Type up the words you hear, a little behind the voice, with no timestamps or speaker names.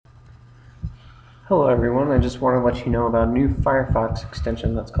Hello everyone, I just want to let you know about a new Firefox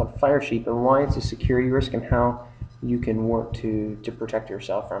extension that's called Firesheep and why it's a security risk and how you can work to protect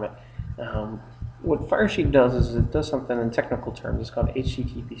yourself from it. What Firesheep does is it does something in technical terms. It's called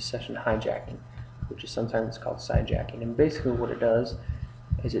HTTP session hijacking, which is sometimes called sidejacking. And basically what it does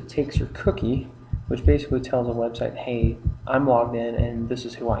is it takes your cookie, which basically tells a website, hey, I'm logged in and this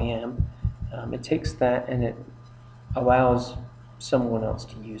is who I am. It takes that and it allows someone else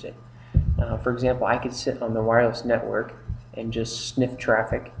to use it. For example, I could sit on the wireless network and just sniff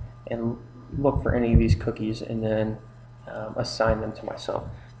traffic and look for any of these cookies and then assign them to myself.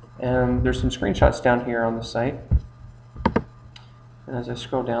 And there's some screenshots down here on the site. And as I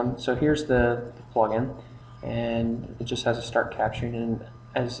scroll down, so here's the plugin, and it just has a start capturing. And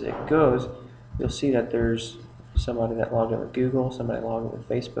as it goes, you'll see that there's somebody that logged in with Google, somebody logged in with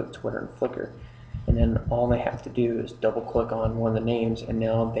Facebook, Twitter, and Flickr. And then all they have to do is double click on one of the names and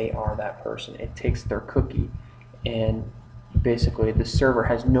now they are that person. It takes their cookie and basically the server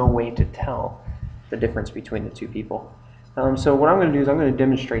has no way to tell the difference between the two people. So what I'm going to do is I'm going to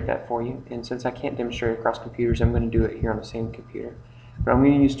demonstrate that for you, and since I can't demonstrate across computers, I'm going to do it here on the same computer. But I'm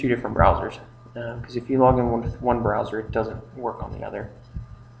going to use two different browsers because if you log in with one browser it doesn't work on the other.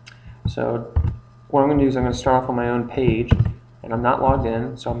 So what I'm going to do is I'm going to start off on my own page. And I'm not logged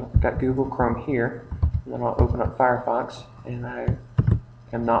in, so I've got Google Chrome here, and then I'll open up Firefox, and I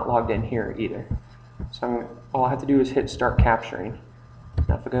am not logged in here either. So all I have to do is hit Start Capturing.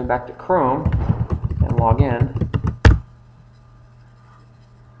 Now if I go back to Chrome and log in,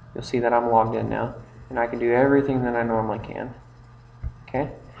 you'll see that I'm logged in now, and I can do everything that I normally can. Okay,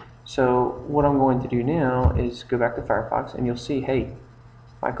 so what I'm going to do now is go back to Firefox, and you'll see, hey,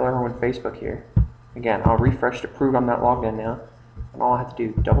 Michael Irwin Facebook here. Again, I'll refresh to prove I'm not logged in now. And all I have to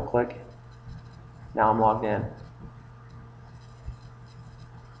do, double click. Now I'm logged in.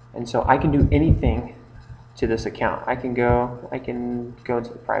 And so I can do anything to this account. I can go into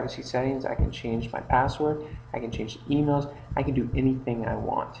the privacy settings, I can change my password, I can change the emails, I can do anything I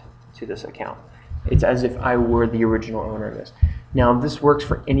want to this account. It's as if I were the original owner of this. Now this works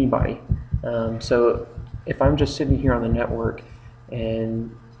for anybody. So if I'm just sitting here on the network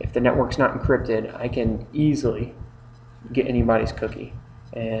and if the network's not encrypted, I can easily get anybody's cookie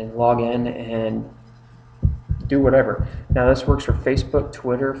and log in and do whatever. Now this works for Facebook,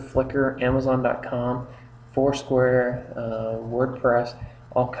 Twitter, Flickr, Amazon.com, Foursquare, WordPress,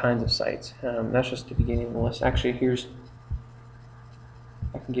 all kinds of sites. That's just the beginning of the list. Actually,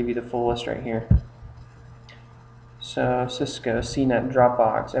 I can give you the full list right here. So Cisco, CNET,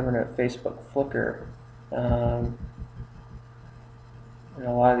 Dropbox, Evernote, Facebook, Flickr, and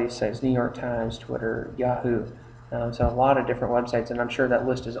a lot of these sites, New York Times, Twitter, Yahoo. So a lot of different websites, and I'm sure that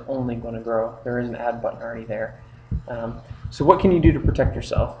list is only going to grow. There is an add button already there. So what can you do to protect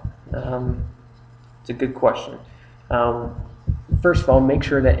yourself? It's a good question. First of all, make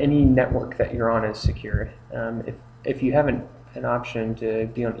sure that any network that you're on is secured. If you have an option to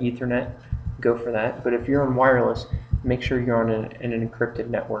be on Ethernet, go for that. But if you're on wireless, make sure you're on an encrypted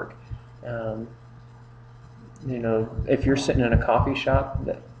network. You know, if you're sitting in a coffee shop,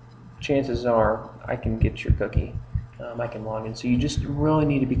 chances are I can get your cookie. I can log in. So you just really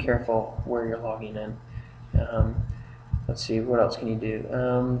need to be careful where you're logging in. Let's see, what else can you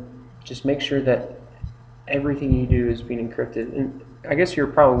do? Just make sure that everything you do is being encrypted. And I guess you're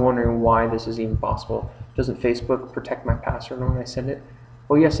probably wondering why this is even possible. Doesn't Facebook protect my password when I send it?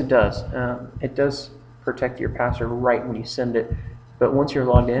 Well, yes, it does. It does protect your password right when you send it, but once you're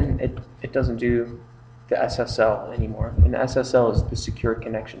logged in, it doesn't do the SSL anymore. And the SSL is the secure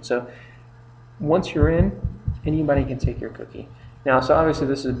connection. So once you're in, anybody can take your cookie. Now, so obviously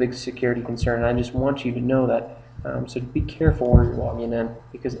this is a big security concern, and I just want you to know that. So be careful where you're logging in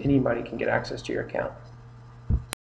because anybody can get access to your account.